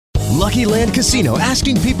Lucky Land Casino,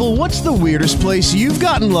 asking people, what's the weirdest place you've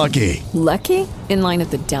gotten lucky? Lucky? In line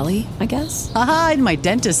at the deli, I guess? Aha, in my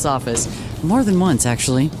dentist's office. More than once,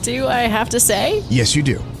 actually. Do I have to say? Yes, you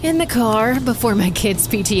do. In the car before my kids'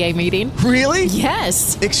 PTA meeting. Really?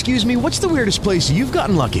 Yes. Excuse me, what's the weirdest place you've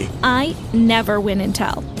gotten lucky? I never win and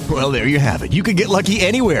tell. Well, there you have it. You can get lucky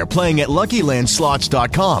anywhere, playing at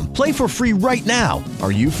LuckyLandSlots.com. Play for free right now.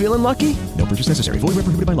 Are you feeling lucky? No purchase necessary. Void where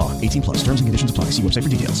prohibited by law. 18 plus. Terms and conditions apply. See website for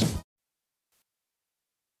details.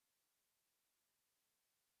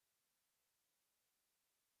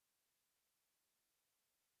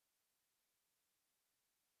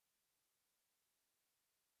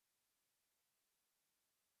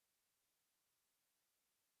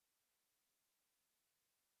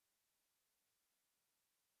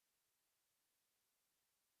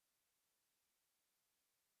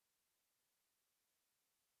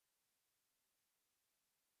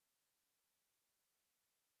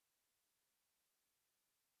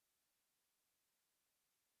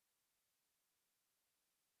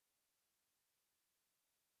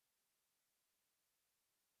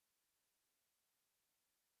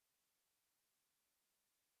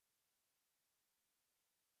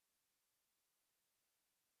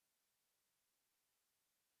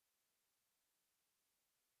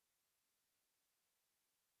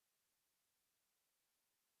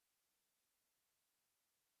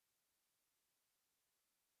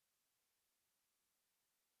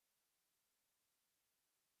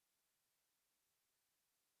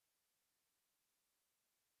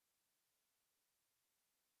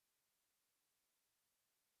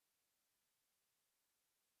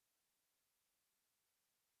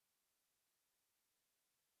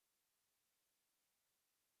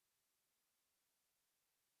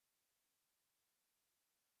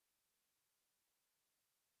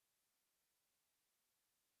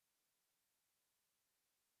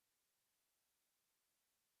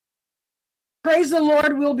 Praise the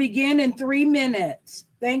Lord. We'll begin in 3 minutes.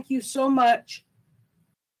 Thank you so much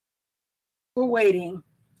for waiting.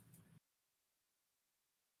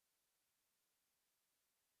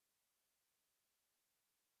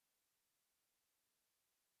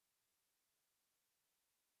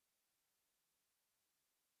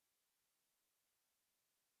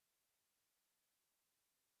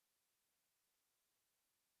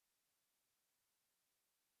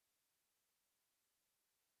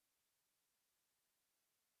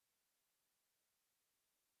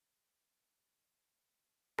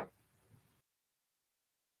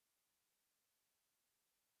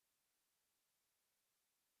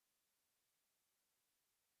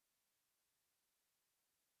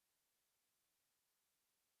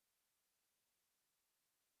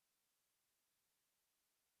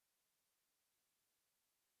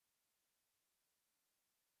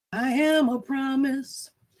 I am a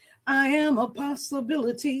promise. I am a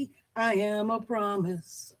possibility. I am a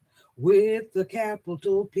promise with the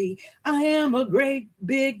capital P. I am a great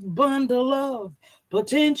big bundle of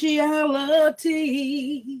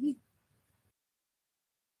potentiality.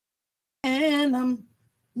 And I'm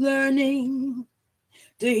learning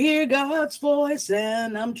to hear God's voice,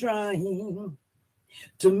 and I'm trying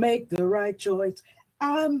to make the right choice.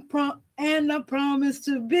 I promise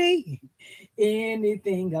to be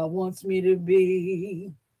anything God wants me to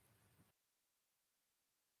be.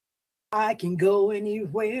 I can go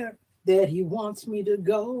anywhere that He wants me to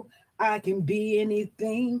go. I can be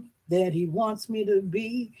anything that He wants me to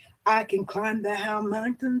be. I can climb the high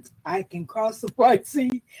mountains. I can cross the white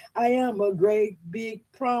sea. I am a great big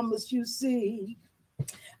promise, you see.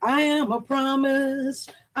 I am a promise.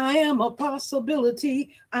 I am a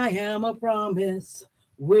possibility. I am a promise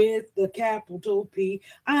with the capital P.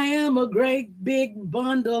 I am a great big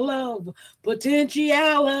bundle of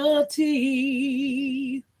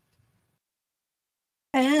potentiality.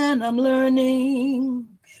 And I'm learning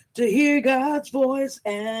to hear God's voice,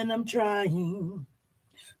 and I'm trying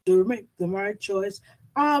to make the right choice.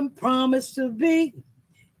 I'm promised to be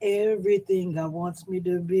everything God wants me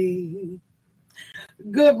to be.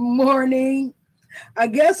 Good morning. I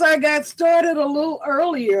guess I got started a little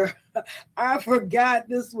earlier. I forgot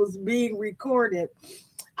this was being recorded.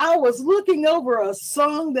 I was looking over a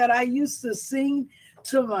song that I used to sing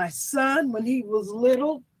to my son when he was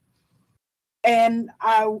little. And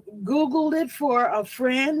I Googled it for a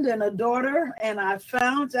friend and a daughter, and I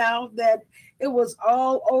found out that it was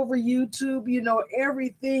all over YouTube. You know,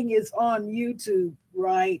 everything is on YouTube,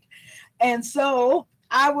 right? And so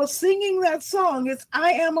I was singing that song. It's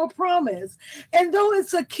I Am a Promise. And though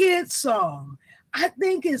it's a kid's song, I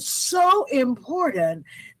think it's so important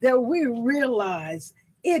that we realize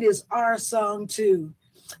it is our song too.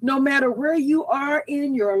 No matter where you are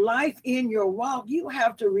in your life, in your walk, you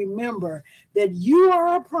have to remember that you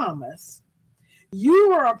are a promise.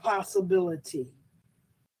 You are a possibility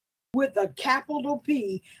with a capital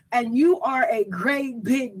P, and you are a great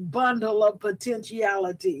big bundle of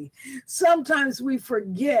potentiality. Sometimes we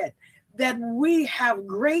forget that we have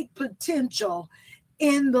great potential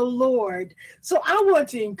in the Lord. So I want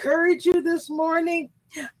to encourage you this morning.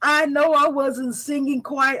 I know I wasn't singing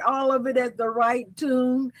quite all of it at the right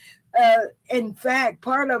tune. In fact,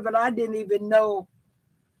 part of it, I didn't even know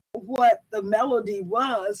what the melody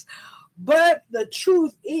was. But the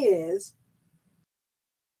truth is,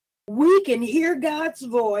 we can hear God's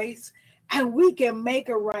voice and we can make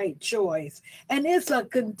a right choice. And it's a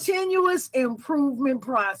continuous improvement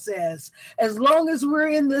process. As long as we're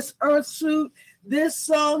in this earth suit, this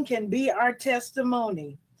song can be our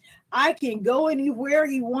testimony. I can go anywhere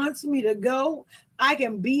he wants me to go. I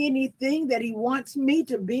can be anything that he wants me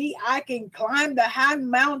to be. I can climb the high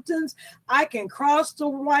mountains. I can cross the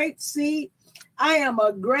White Sea. I am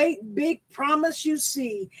a great big promise, you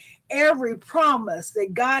see. Every promise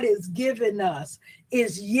that God has given us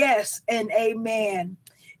is yes and amen.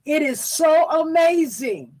 It is so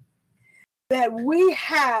amazing that we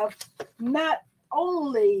have not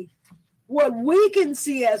only what we can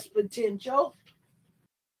see as potential,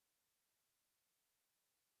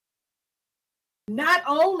 not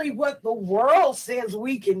only what the world says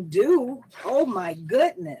we can do. Oh my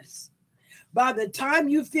goodness. By the time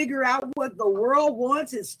you figure out what the world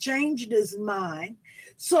wants, it's changed its mind.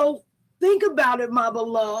 So think about it, my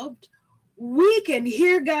beloved. We can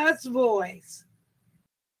hear God's voice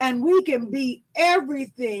and we can be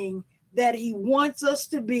everything that he wants us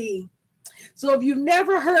to be. So if you've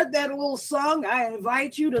never heard that little song, I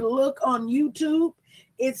invite you to look on YouTube.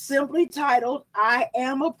 It's simply titled, I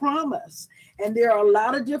Am a Promise. And there are a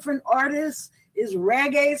lot of different artists. It's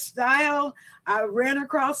reggae style. I ran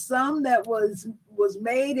across some that was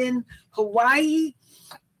made in Hawaii.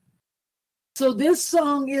 So this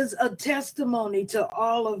song is a testimony to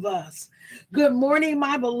all of us. Good morning,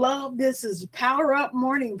 my beloved. This is Power Up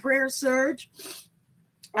Morning Prayer Surge.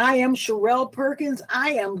 I am Sherelle Perkins.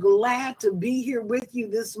 I am glad to be here with you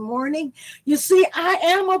this morning. You see, I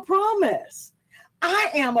am a promise.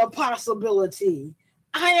 I am a possibility.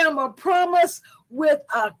 I am a promise with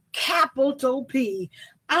a capital P.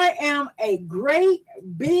 I am a great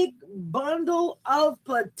big bundle of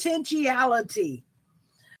potentiality.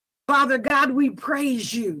 Father God, we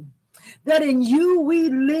praise you that in you we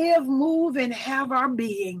live, move, and have our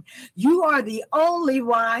being. You are the only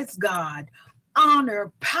wise God.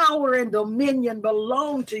 Honor, power, and dominion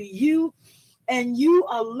belong to you and you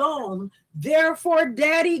alone. Therefore,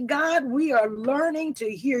 Daddy God, we are learning to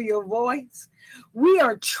hear your voice. We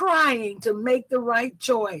are trying to make the right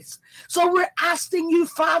choice. So we're asking you,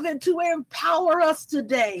 Father, to empower us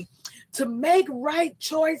today to make right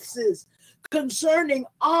choices concerning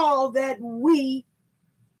all that we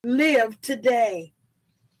live today.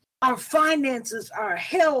 Our finances, our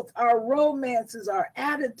health, our romances, our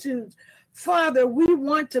attitudes. Father, we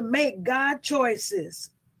want to make God choices.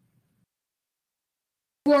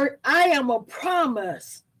 For I am a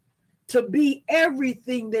promise to be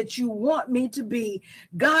everything that you want me to be.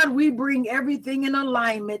 God, we bring everything in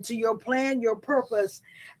alignment to your plan, your purpose,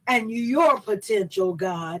 and your potential,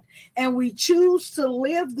 God. And we choose to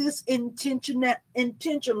live this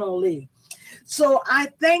intentionally. So I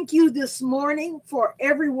thank you this morning for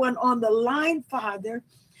everyone on the line, Father.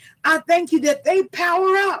 I thank you that they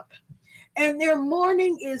power up and their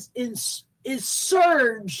morning is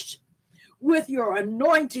surged with your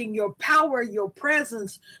anointing, your power, your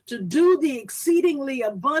presence to do the exceedingly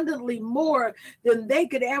abundantly more than they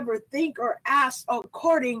could ever think or ask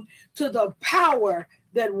according to the power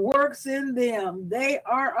that works in them. They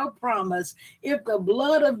are a promise. If the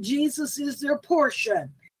blood of Jesus is their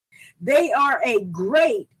portion, they are a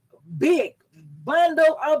great big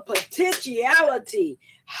bundle of potentiality.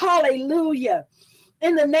 Hallelujah.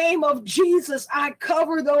 In the name of Jesus, I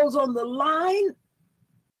cover those on the line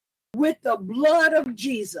with the blood of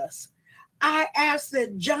Jesus. I ask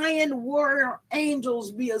that giant warrior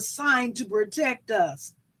angels be assigned to protect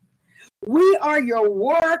us. We are your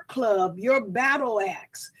war club, your battle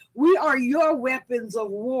axe. We are your weapons of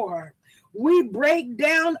war. We break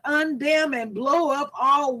down, undam, and blow up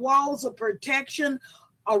all walls of protection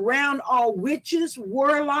around all witches,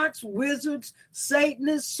 warlocks, wizards,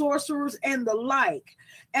 Satanists, sorcerers, and the like.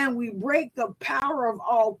 And we break the power of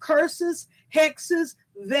all curses, hexes,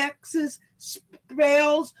 vexes,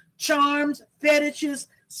 spells, charms, fetishes,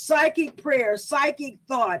 psychic prayer, psychic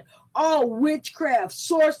thought, all witchcraft,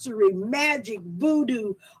 sorcery, magic,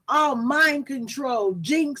 voodoo, all mind control,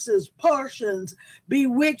 jinxes, potions,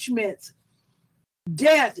 bewitchments,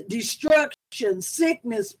 death, destruction,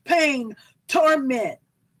 sickness, pain, torment,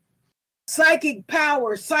 psychic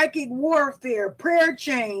power, psychic warfare, prayer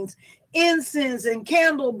chains, incense and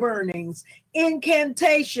candle burnings,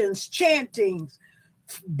 incantations, chantings,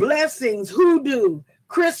 blessings, hoodoo,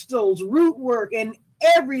 crystals, root work, and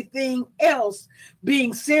everything else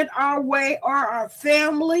being sent our way, or our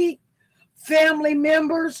family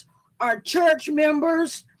members, our church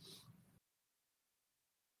members,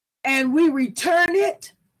 and we return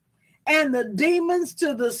it and the demons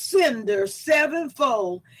to the sender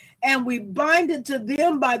sevenfold, and we bind it to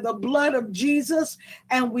them by the blood of Jesus,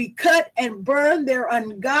 and we cut and burn their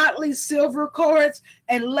ungodly silver cords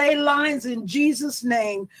and ley lines in Jesus'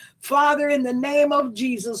 name. Father, in the name of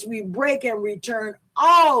Jesus, we break and return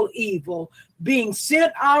all evil being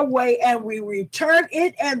sent our way, and we return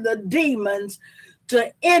it and the demons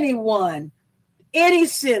to anyone, any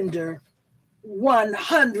sender,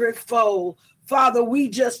 100-fold. Father, we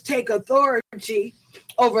just take authority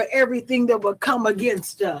over everything that would come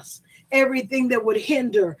against us, everything that would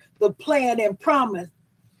hinder the plan and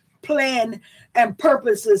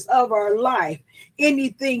purposes of our life,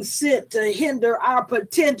 anything sent to hinder our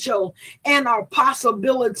potential and our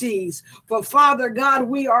possibilities. For Father God,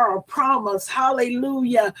 we are a promise.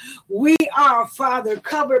 Hallelujah. We are, Father,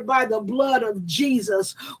 covered by the blood of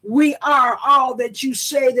Jesus. We are all that you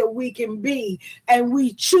say that we can be, and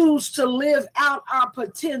we choose to live out our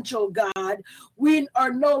potential, God. We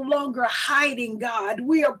are no longer hiding, God.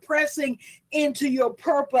 We are pressing into your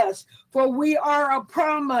purpose, for we are a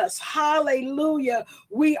promise. Hallelujah.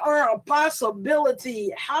 We are a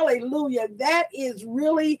possibility. Hallelujah. That is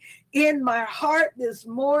really in my heart this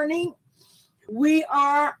morning. We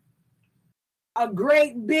are a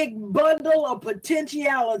great big bundle of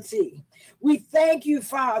potentiality. We thank you,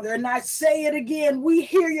 Father. And I say it again, we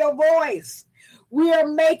hear your voice. We are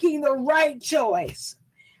making the right choice.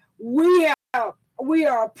 We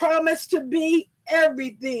are promised to be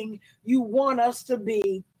everything you want us to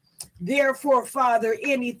be. Therefore, Father,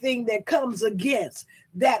 anything that comes against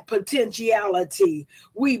that potentiality,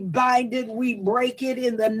 we bind it, we break it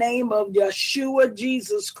in the name of Yeshua,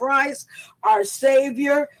 Jesus Christ, our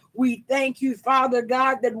Savior. We thank you, Father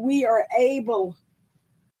God, that we are able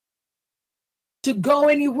to go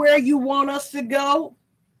anywhere you want us to go.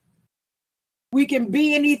 We can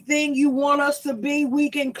be anything you want us to be. We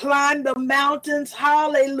can climb the mountains.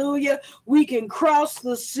 Hallelujah. We can cross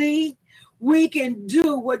the sea. We can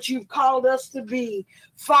do what you've called us to be.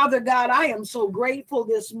 Father God, I am so grateful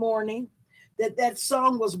this morning that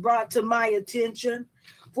song was brought to my attention,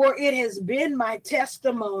 for it has been my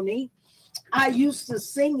testimony. I used to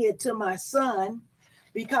sing it to my son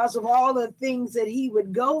because of all the things that he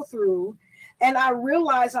would go through. And I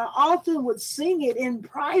realized I often would sing it in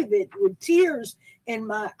private with tears in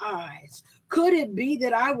my eyes. Could it be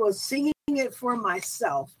that I was singing it for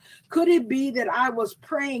myself? Could it be that I was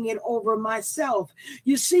praying it over myself?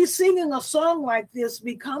 You see, singing a song like this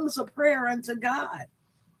becomes a prayer unto God.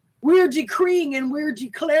 We're decreeing and we're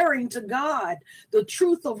declaring to God the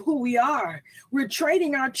truth of who we are. We're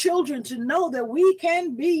training our children to know that we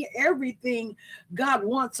can be everything God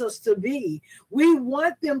wants us to be. We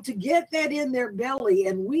want them to get that in their belly,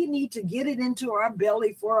 and we need to get it into our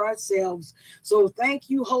belly for ourselves. So thank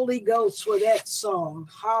you, Holy Ghost, for that song.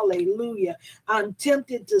 Hallelujah. I'm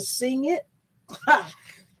tempted to sing it.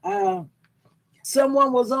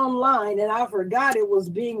 Someone was online and I forgot it was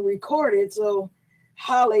being recorded. So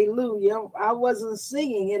hallelujah. I wasn't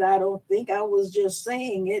singing it, I don't think. I was just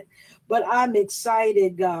saying it. But I'm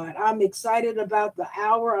excited, God. I'm excited about the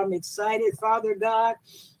hour. I'm excited, Father God,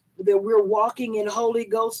 that we're walking in Holy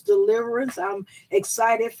Ghost deliverance. I'm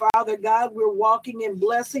excited, Father God, we're walking in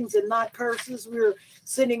blessings and not curses. We're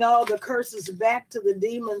sending all the curses back to the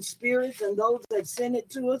demon spirits and those that send it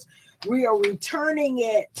to us. We are returning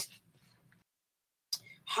it.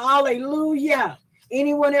 Hallelujah.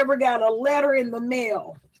 Anyone ever got a letter in the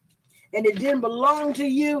mail and it didn't belong to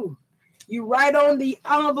you? You write on the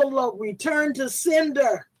envelope, return to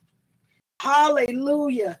sender.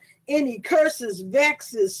 Hallelujah. Any curses,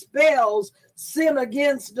 vexes, spells sent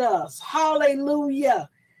against us. Hallelujah.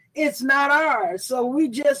 It's not ours. So we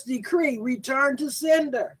just decree, return to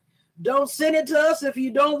sender. Don't send it to us if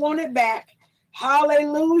you don't want it back.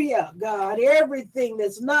 Hallelujah, God. Everything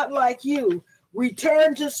that's not like you,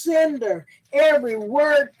 return to sender. Every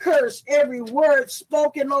word curse, every word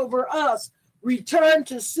spoken over us, return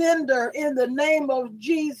to sender in the name of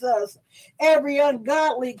Jesus. Every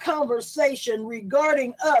ungodly conversation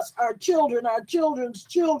regarding us, our children, our children's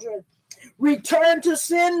children, return to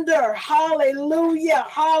sender. Hallelujah,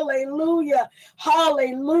 hallelujah,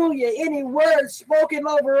 hallelujah. Any words spoken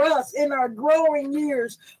over us in our growing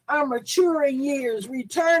years, our maturing years,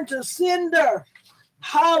 return to sender.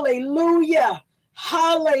 Hallelujah,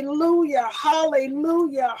 hallelujah,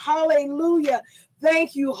 hallelujah, hallelujah.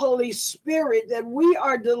 Thank you, Holy Spirit, that we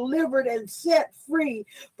are delivered and set free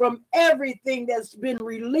from everything that's been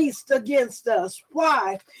released against us.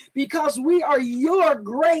 Why? Because we are your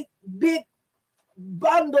great big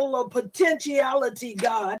bundle of potentiality,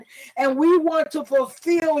 God, and we want to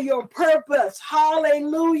fulfill your purpose.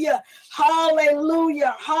 Hallelujah,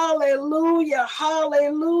 hallelujah, hallelujah,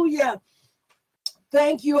 hallelujah.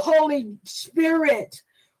 Thank you, Holy Spirit.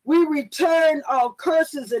 We return all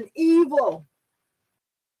curses and evil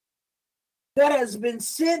that has been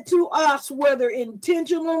sent to us, whether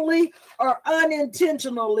intentionally or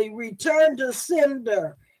unintentionally, return to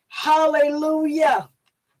sender. Hallelujah.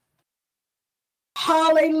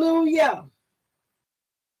 Hallelujah.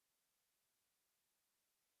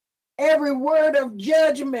 Every word of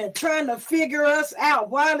judgment, trying to figure us out,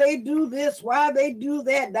 why they do this, why they do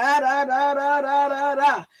that, da, da, da, da, da, da,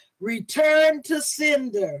 da. Return to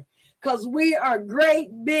sender, because we are great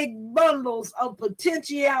big bundles of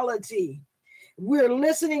potentiality. We're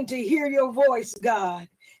listening to hear your voice, God,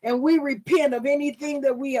 and we repent of anything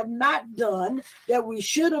that we have not done, that we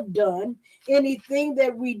should have done, anything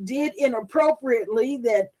that we did inappropriately,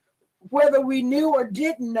 that whether we knew or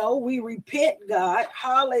didn't know, we repent, God.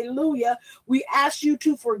 Hallelujah. We ask you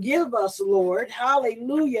to forgive us, Lord.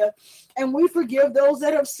 Hallelujah. And we forgive those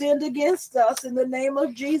that have sinned against us in the name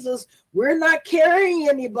of Jesus. We're not carrying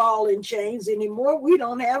any ball and chains anymore. We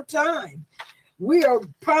don't have time. We are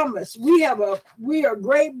promised. We are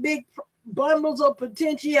great big bundles of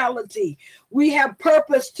potentiality. We have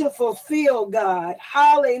purpose to fulfill, God.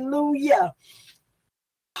 Hallelujah.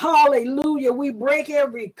 Hallelujah. We break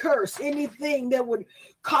every curse, anything that would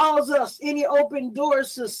cause us, any open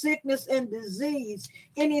doors to sickness and disease,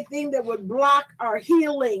 anything that would block our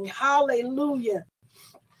healing. Hallelujah.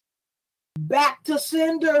 Back to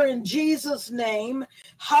sender in Jesus' name.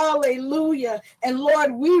 Hallelujah. And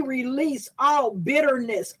Lord, we release all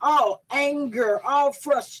bitterness, all anger, all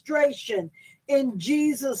frustration in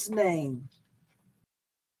Jesus' name.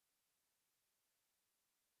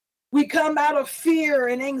 We come out of fear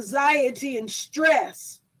and anxiety and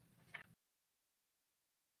stress.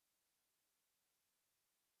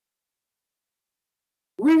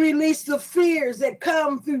 We release the fears that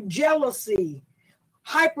come through jealousy,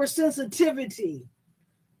 hypersensitivity,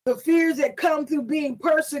 the fears that come through being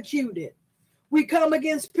persecuted. We come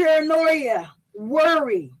against paranoia,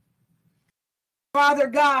 worry. Father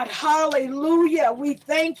God, hallelujah. We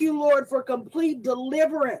thank you, Lord, for complete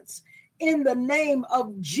deliverance in the name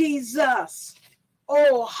of Jesus.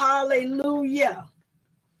 Oh, hallelujah.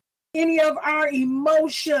 Any of our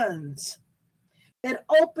emotions that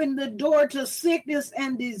open the door to sickness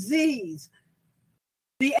and disease,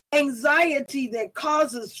 the anxiety that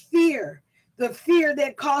causes fear, the fear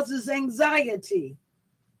that causes anxiety.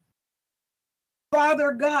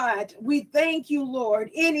 Father God, we thank you,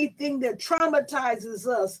 Lord. Anything that traumatizes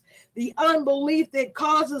us, the unbelief that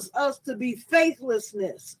causes us to be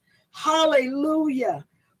faithlessness. Hallelujah.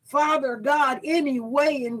 Father God, any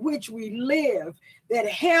way in which we live that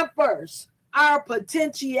hampers our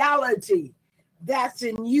potentiality, that's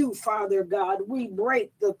in you, Father God. We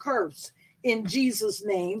break the curse in Jesus'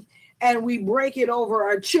 name, and we break it over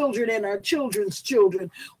our children and our children's children.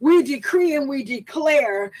 We decree and we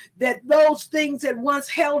declare that those things that once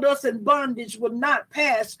held us in bondage will not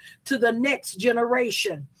pass to the next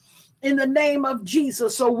generation. In the name of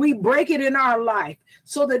Jesus. So we break it in our life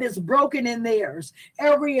so that it's broken in theirs.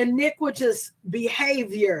 Every iniquitous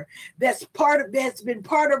behavior that's been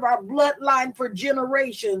part of our bloodline for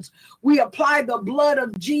generations, we apply the blood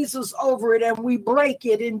of Jesus over it and we break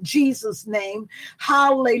it in Jesus' name.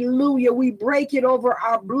 Hallelujah. We break it over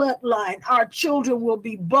our bloodline. Our children will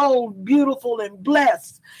be bold, beautiful, and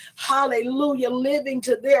blessed. Hallelujah. Living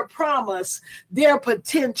to their promise, their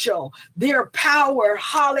potential, their power.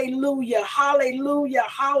 Hallelujah. Hallelujah.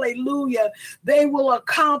 Hallelujah. They will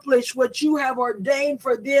accomplish what you have ordained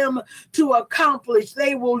for them to accomplish.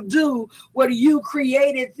 They will do what you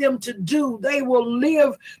created them to do. They will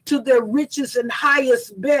live to their richest and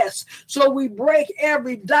highest best. So we break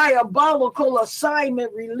every diabolical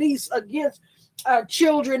assignment released against our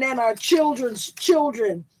children and our children's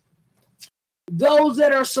children. Those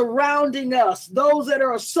that are surrounding us, those that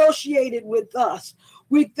are associated with us,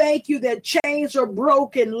 We thank you that chains are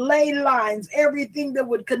broken, ley lines, everything that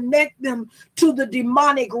would connect them to the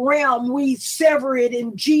demonic realm. We sever it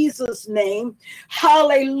in Jesus' name.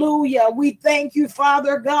 Hallelujah. We thank you,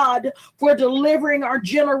 Father God, for delivering our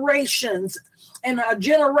generations. And our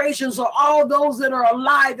generations are all those that are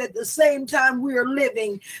alive at the same time we are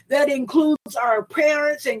living. That includes our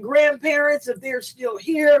parents and grandparents, if they're still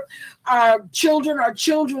here, our children, our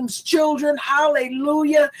children's children,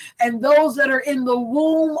 hallelujah, and those that are in the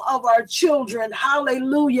womb of our children,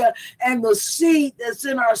 hallelujah, and the seed that's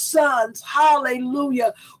in our sons,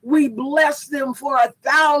 hallelujah. We bless them for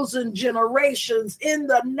 1,000 generations in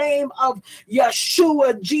the name of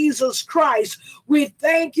Yeshua, Jesus Christ. We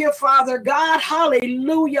thank you, Father God,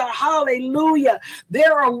 hallelujah, hallelujah.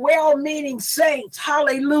 There are well-meaning saints,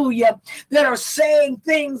 hallelujah, that are saying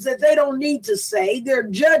things that they don't need to say. They're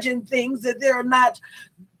judging things that they're not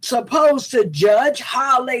supposed to judge,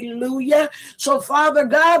 hallelujah. So, Father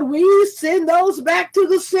God, we send those back to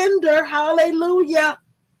the sender, hallelujah.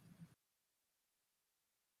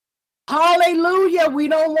 Hallelujah. We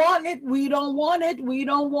don't want it. We don't want it. We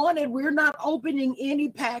don't want it. We're not opening any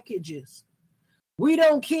packages. We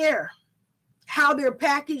don't care how they're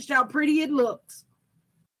packaged, how pretty it looks.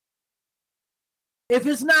 If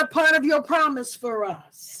it's not part of your promise for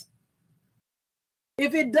us,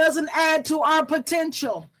 if it doesn't add to our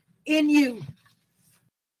potential in you,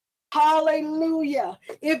 hallelujah.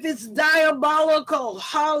 If it's diabolical,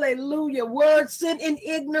 hallelujah. Words sent in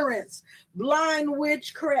ignorance, blind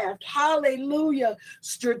witchcraft, hallelujah.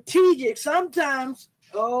 Strategic, sometimes,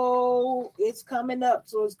 oh, it's coming up,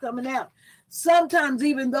 so it's coming out. Sometimes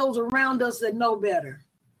even those around us that know better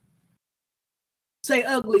say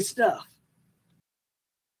ugly stuff.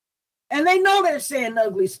 And they know they're saying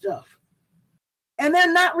ugly stuff. And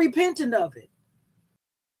they're not repentant of it.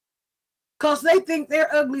 Because they think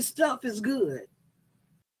their ugly stuff is good.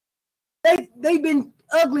 They've been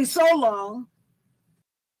ugly so long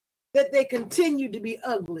that they continue to be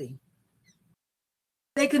ugly.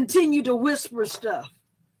 They continue to whisper stuff.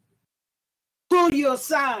 Pull you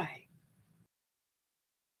aside.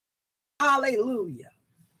 Hallelujah.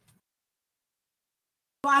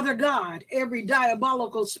 Father God, every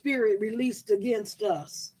diabolical spirit released against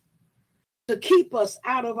us to keep us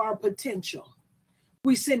out of our potential,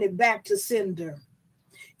 we send it back to sender.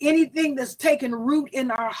 Anything that's taken root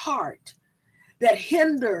in our heart that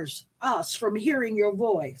hinders us from hearing your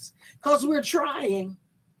voice, because we're trying.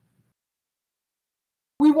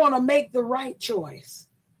 We want to make the right choice.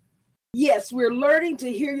 Yes, we're learning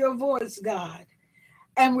to hear your voice, God,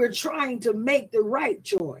 and we're trying to make the right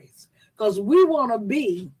choice because we want to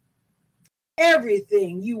be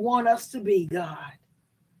everything you want us to be, God.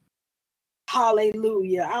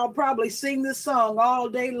 Hallelujah. I'll probably sing this song all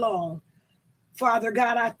day long. Father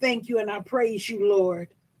God, I thank you and I praise you, Lord,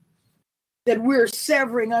 that we're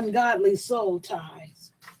severing ungodly soul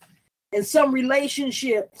ties. In some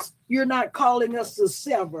relationships, you're not calling us to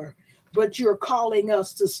sever, but you're calling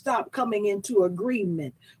us to stop coming into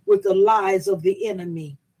agreement with the lies of the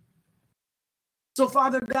enemy. So,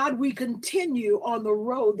 Father God, we continue on the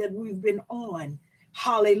road that we've been on,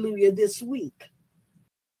 hallelujah, this week.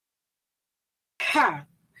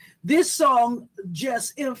 This song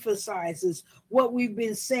just emphasizes what we've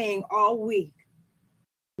been saying all week.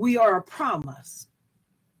 We are a promise.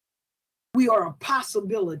 We are a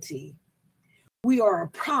possibility. We are a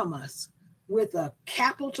promise with a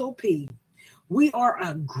capital P. We are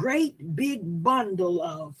a great big bundle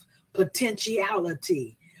of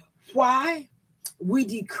potentiality. Why? We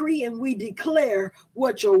decree and we declare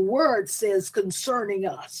what your word says concerning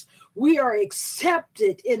us. We are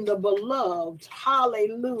accepted in the beloved.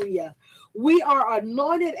 Hallelujah. We are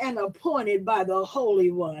anointed and appointed by the Holy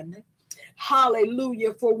One.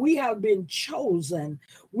 Hallelujah. For we have been chosen.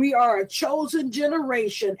 We are a chosen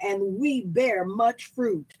generation and we bear much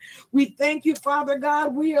fruit. We thank you, Father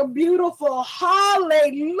God. We are beautiful.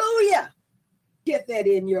 Hallelujah. Get that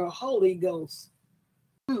in your Holy Ghost.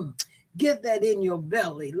 Get that in your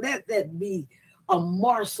belly. Let that be a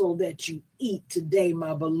morsel that you eat today,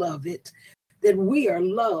 my beloved, that we are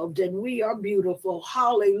loved and we are beautiful.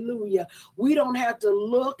 Hallelujah. We don't have to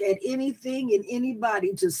look at anything and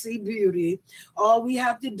anybody to see beauty. All we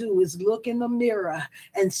have to do is look in the mirror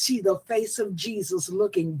and see the face of Jesus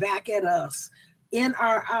looking back at us, in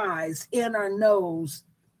our eyes, in our nose,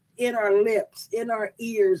 in our lips, in our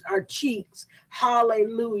ears, our cheeks.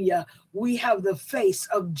 Hallelujah. We have the face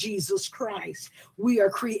of Jesus Christ. We are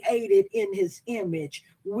created in his image.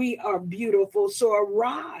 We are beautiful. So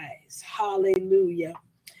arise. Hallelujah.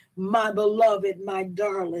 My beloved, my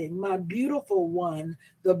darling, my beautiful one,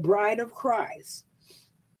 the bride of Christ.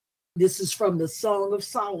 This is from the Song of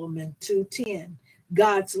Solomon 2:10.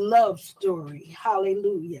 God's love story.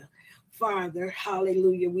 Hallelujah. Father,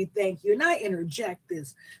 hallelujah, we thank you. And I interject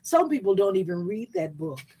this. Some people don't even read that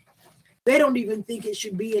book. They don't even think it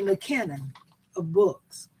should be in the canon of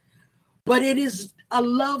books. But it is a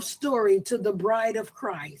love story to the bride of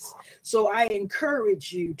Christ. So I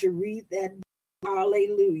encourage you to read that.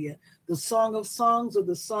 Hallelujah. The Song of Songs or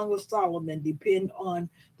the Song of Solomon depend on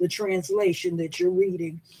the translation that you're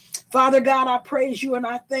reading. Father God, I praise you and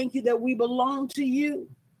I thank you that we belong to you.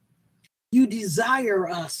 You desire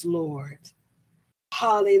us, Lord.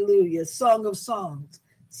 Hallelujah. Song of Songs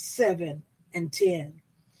 7 and 10.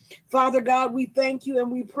 Father God, we thank you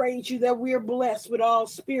and we praise you that we are blessed with all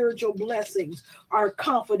spiritual blessings. Our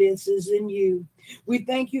confidence is in you. We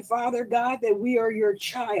thank you, Father God, that we are your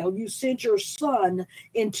child. You sent your son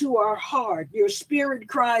into our heart. Your spirit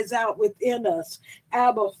cries out within us,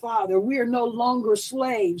 Abba, Father. We are no longer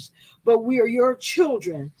slaves, but we are your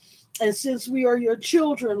children. And since we are your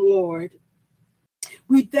children, Lord,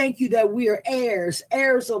 we thank you that we are heirs.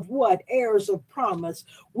 Heirs of what? Heirs of promise.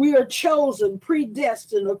 We are chosen,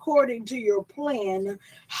 predestined according to your plan.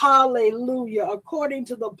 Hallelujah. According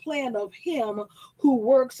to the plan of him who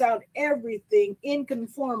works out everything in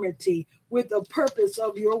conformity with the purpose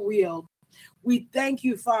of your will. We thank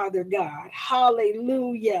you, Father God.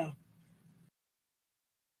 Hallelujah.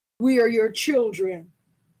 We are your children.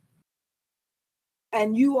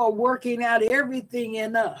 And you are working out everything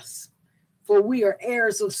in us. For we are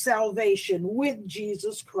heirs of salvation with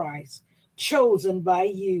Jesus Christ, chosen by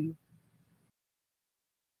you.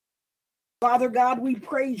 Father God, we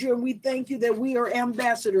praise you and we thank you that we are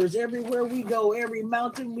ambassadors everywhere we go, every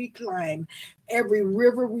mountain we climb, every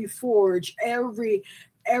river we forge, every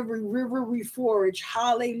river we forge.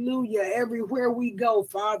 Hallelujah. Everywhere we go,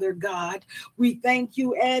 Father God, we thank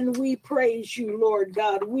you and we praise you, Lord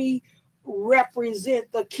God. We represent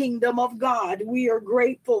the kingdom of God. We are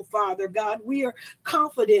grateful, Father God. We are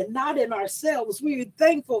confident, not in ourselves. We are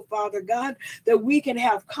thankful, Father God, that we can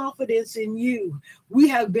have confidence in you. We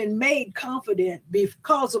have been made confident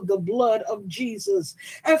because of the blood of Jesus.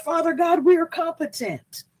 And Father God, we are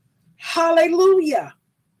competent. Hallelujah.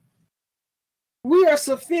 We are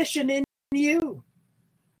sufficient in you.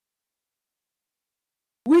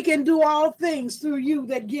 We can do all things through you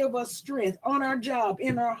that give us strength on our job,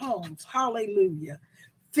 in our homes. Hallelujah.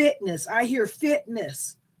 Fitness. I hear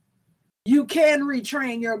fitness. You can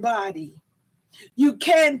retrain your body. You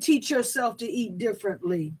can teach yourself to eat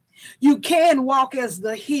differently. You can walk as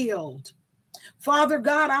the healed. Father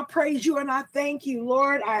God, I praise you and I thank you,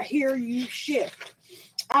 Lord. I hear you shift.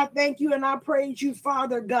 I thank you and I praise you,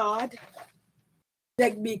 Father God,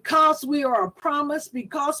 that because we are a promise,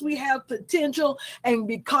 because we have potential, and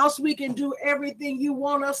because we can do everything you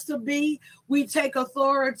want us to be, we take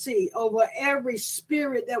authority over every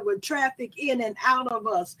spirit that would traffic in and out of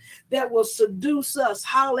us, that will seduce us.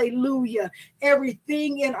 Hallelujah.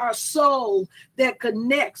 Everything in our soul that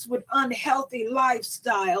connects with unhealthy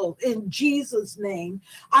lifestyle. In Jesus' name,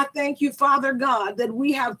 I thank you, Father God, that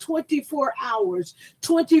we have 24 hours,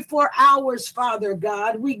 Father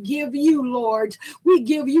God. We give you, Lord, we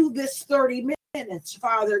give you this 30 minutes,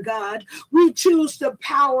 Father God. We choose to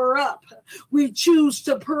power up. We choose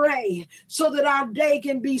to pray so that our day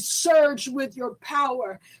can be surged with your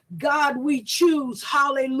power. God, we choose,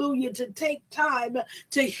 hallelujah, to take time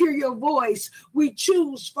to hear your voice. We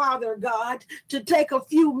choose, Father God, to take a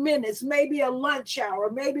few minutes, maybe a lunch hour,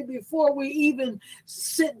 maybe before we even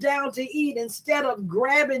sit down to eat, instead of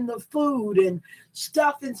grabbing the food and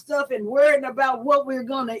stuff and worrying about what we're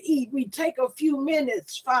going to eat. We take a few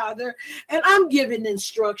minutes, Father, and I'm giving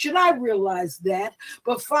instruction. I realize that.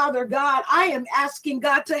 But Father God, I am asking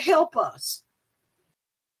God to help us.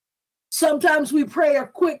 Sometimes we pray a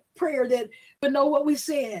quick prayer that we know what we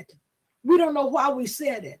said. We don't know why we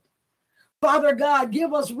said it. Father God,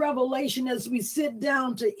 give us revelation as we sit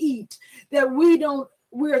down to eat, that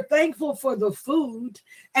we're thankful for the food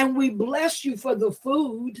and we bless you for the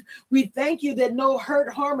food. We thank you that no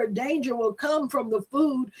hurt, harm, or danger will come from the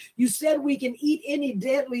food. You said we can eat any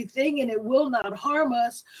deadly thing and it will not harm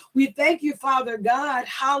us. We thank you, Father God.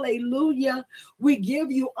 Hallelujah. We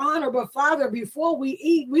give you honor. But Father, before we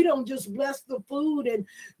eat, we don't just bless the food and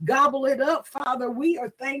gobble it up. Father, we are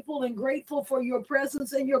thankful and grateful for your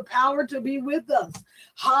presence and your power to be with us.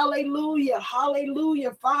 Hallelujah.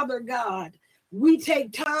 Hallelujah, Father God. We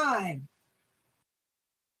take time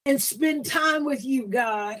and spend time with you,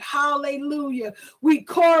 God. Hallelujah. We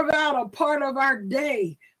carve out a part of our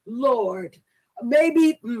day, Lord.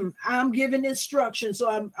 Maybe I'm giving instruction, so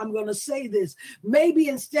I'm going to say this. Maybe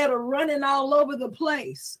instead of running all over the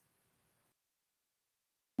place,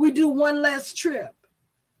 We do one less trip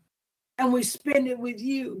and we spend it with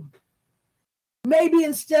you. Maybe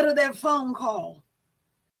instead of that phone call,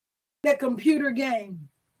 that computer game,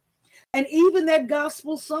 and even that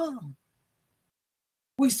gospel song,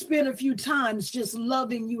 we spend a few times just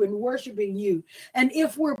loving you and worshiping you. And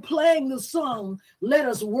if we're playing the song, let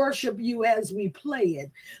us worship you as we play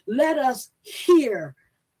it. Let us hear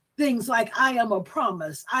things like, I am a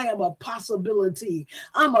promise, I am a possibility,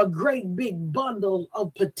 I'm a great big bundle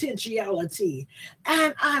of potentiality.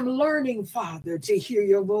 And I'm learning, Father, to hear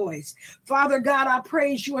your voice. Father God, I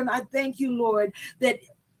praise you and I thank you, Lord, that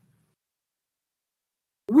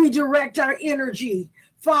we direct our energy,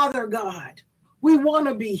 Father God. We want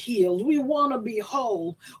to be healed. We want to be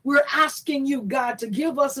whole. We're asking you, God, to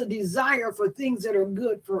give us a desire for things that are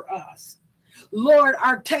good for us. Lord,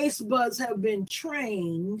 our taste buds have been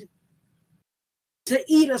trained to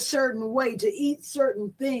eat a certain way, to eat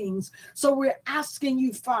certain things. So we're asking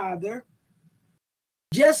you, Father,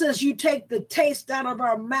 just as you take the taste out of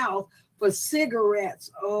our mouth for cigarettes,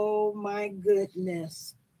 oh my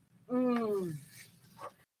goodness, for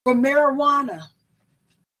marijuana,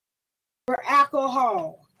 for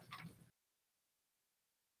alcohol,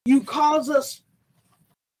 you cause us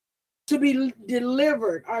to be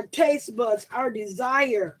delivered, our taste buds, our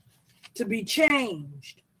desire to be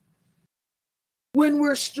changed. When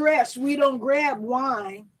we're stressed, we don't grab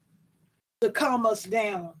wine to calm us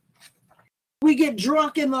down. We get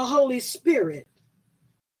drunk in the Holy Spirit,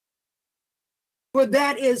 for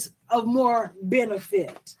that is of more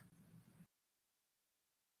benefit.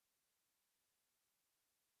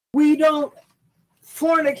 We don't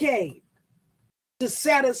fornicate to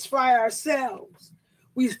satisfy ourselves.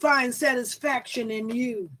 We find satisfaction in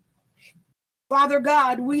you. Father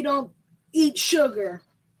God, we don't eat sugar,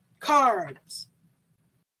 carbs.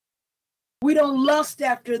 We don't lust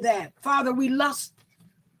after that. Father, we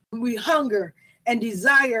hunger and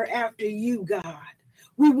desire after you, God.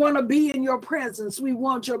 We want to be in your presence. We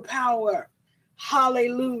want your power.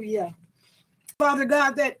 Hallelujah. Father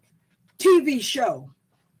God, that TV show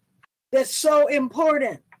that's so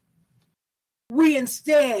important, we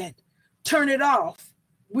instead turn it off.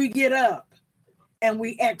 We get up and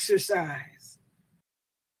we exercise.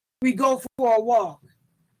 We go for a walk.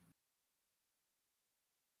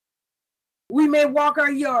 We may walk our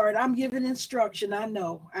yard. I'm giving instruction. I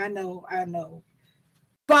know.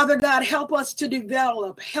 Father God, help us to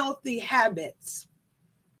develop healthy habits.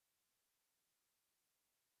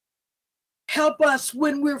 Help us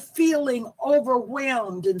when we're feeling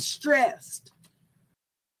overwhelmed and stressed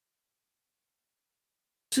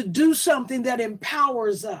to do something that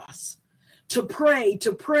empowers us, to pray,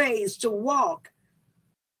 to praise, to walk,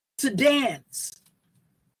 to dance.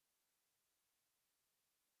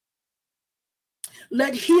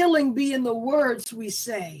 Let healing be in the words we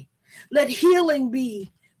say. Let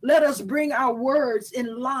us bring our words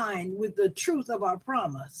in line with the truth of our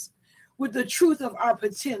promise, with the truth of our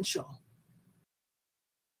potential.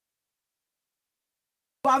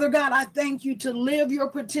 Father God, I thank you. To live your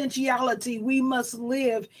potentiality, we must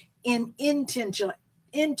live in intentionality.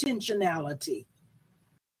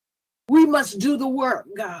 We must do the work,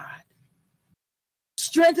 God.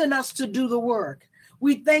 Strengthen us to do the work.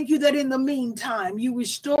 We thank you that in the meantime, you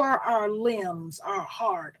restore our limbs, our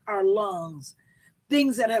heart, our lungs,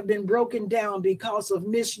 things that have been broken down because of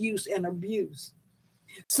misuse and abuse.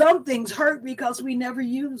 Some things hurt because we never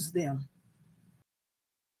used them.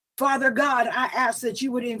 Father God, I ask that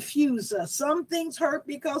you would infuse us. Some things hurt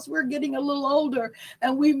because we're getting a little older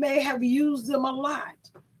and we may have used them a lot.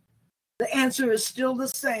 The answer is still the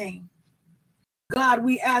same. God,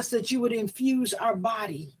 we ask that you would infuse our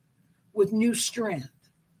body with new strength.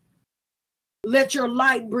 Let your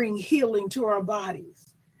light bring healing to our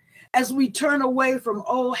bodies as we turn away from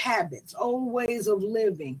old habits, old ways of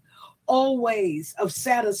living, old ways of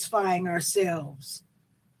satisfying ourselves.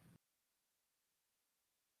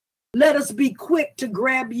 Let us be quick to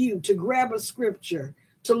grab you, to grab a scripture,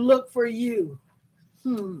 to look for you.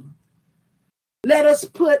 Let us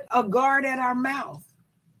put a guard at our mouth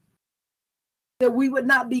that we would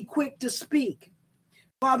not be quick to speak.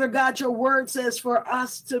 Father God, your word says for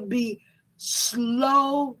us to be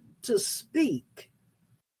slow to speak,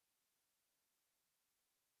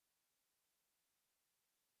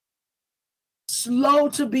 slow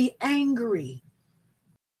to be angry.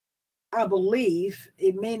 I believe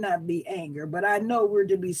it may not be anger, but I know we're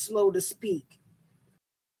to be slow to speak.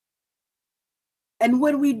 And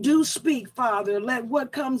when we do speak, Father, let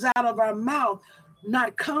what comes out of our mouth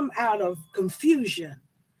not come out of confusion,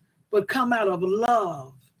 but come out of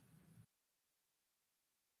love,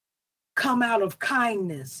 come out of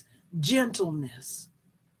kindness, gentleness.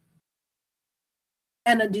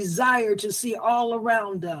 and a desire to see all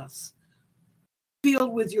around us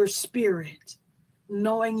filled with your spirit,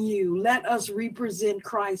 knowing you. Let us represent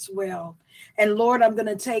Christ well. And Lord, I'm going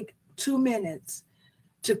to take 2 minutes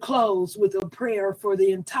to close with a prayer for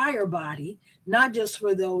the entire body, not just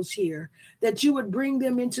for those here, that you would bring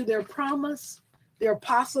them into their promise, their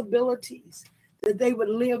possibilities, that they would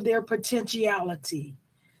live their potentiality,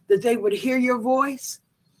 that they would hear your voice,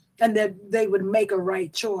 and that they would make a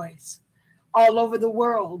right choice all over the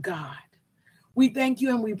world, God. We thank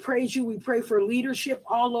you and we praise you. We pray for leadership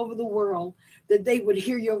all over the world, that they would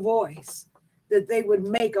hear your voice, that they would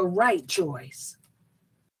make a right choice.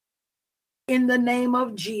 In the name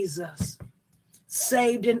of Jesus,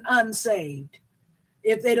 saved and unsaved.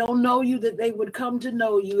 If they don't know you, that they would come to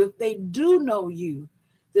know you. If they do know you,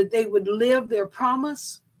 that they would live their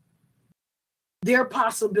promise, their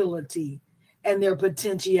possibility, and their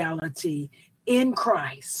potentiality in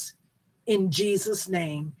Christ. In Jesus'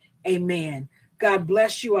 name, amen. God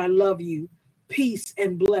bless you. I love you. Peace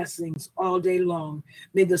and blessings all day long.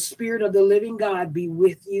 May the Spirit of the living God be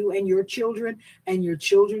with you and your children and your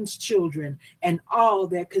children's children and all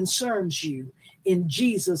that concerns you. In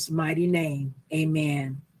Jesus' mighty name,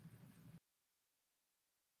 amen.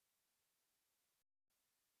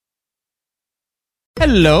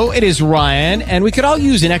 Hello, it is Ryan, and we could all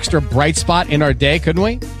use an extra bright spot in our day, couldn't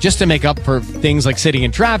we? Just to make up for things like sitting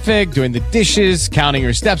in traffic, doing the dishes, counting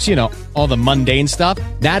your steps, you know, all the mundane stuff.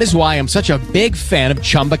 That is why I'm such a big fan of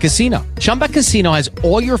Chumba Casino. Chumba Casino has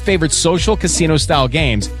all your favorite social casino-style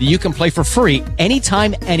games that you can play for free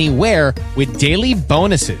anytime, anywhere with daily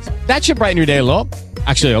bonuses. That should brighten your day a little.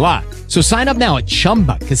 Actually, a lot. So sign up now at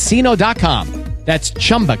ChumbaCasino.com. That's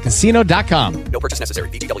ChumbaCasino.com. No purchase necessary.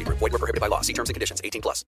 VGW Group. Void where prohibited by law. See terms and conditions. 18+.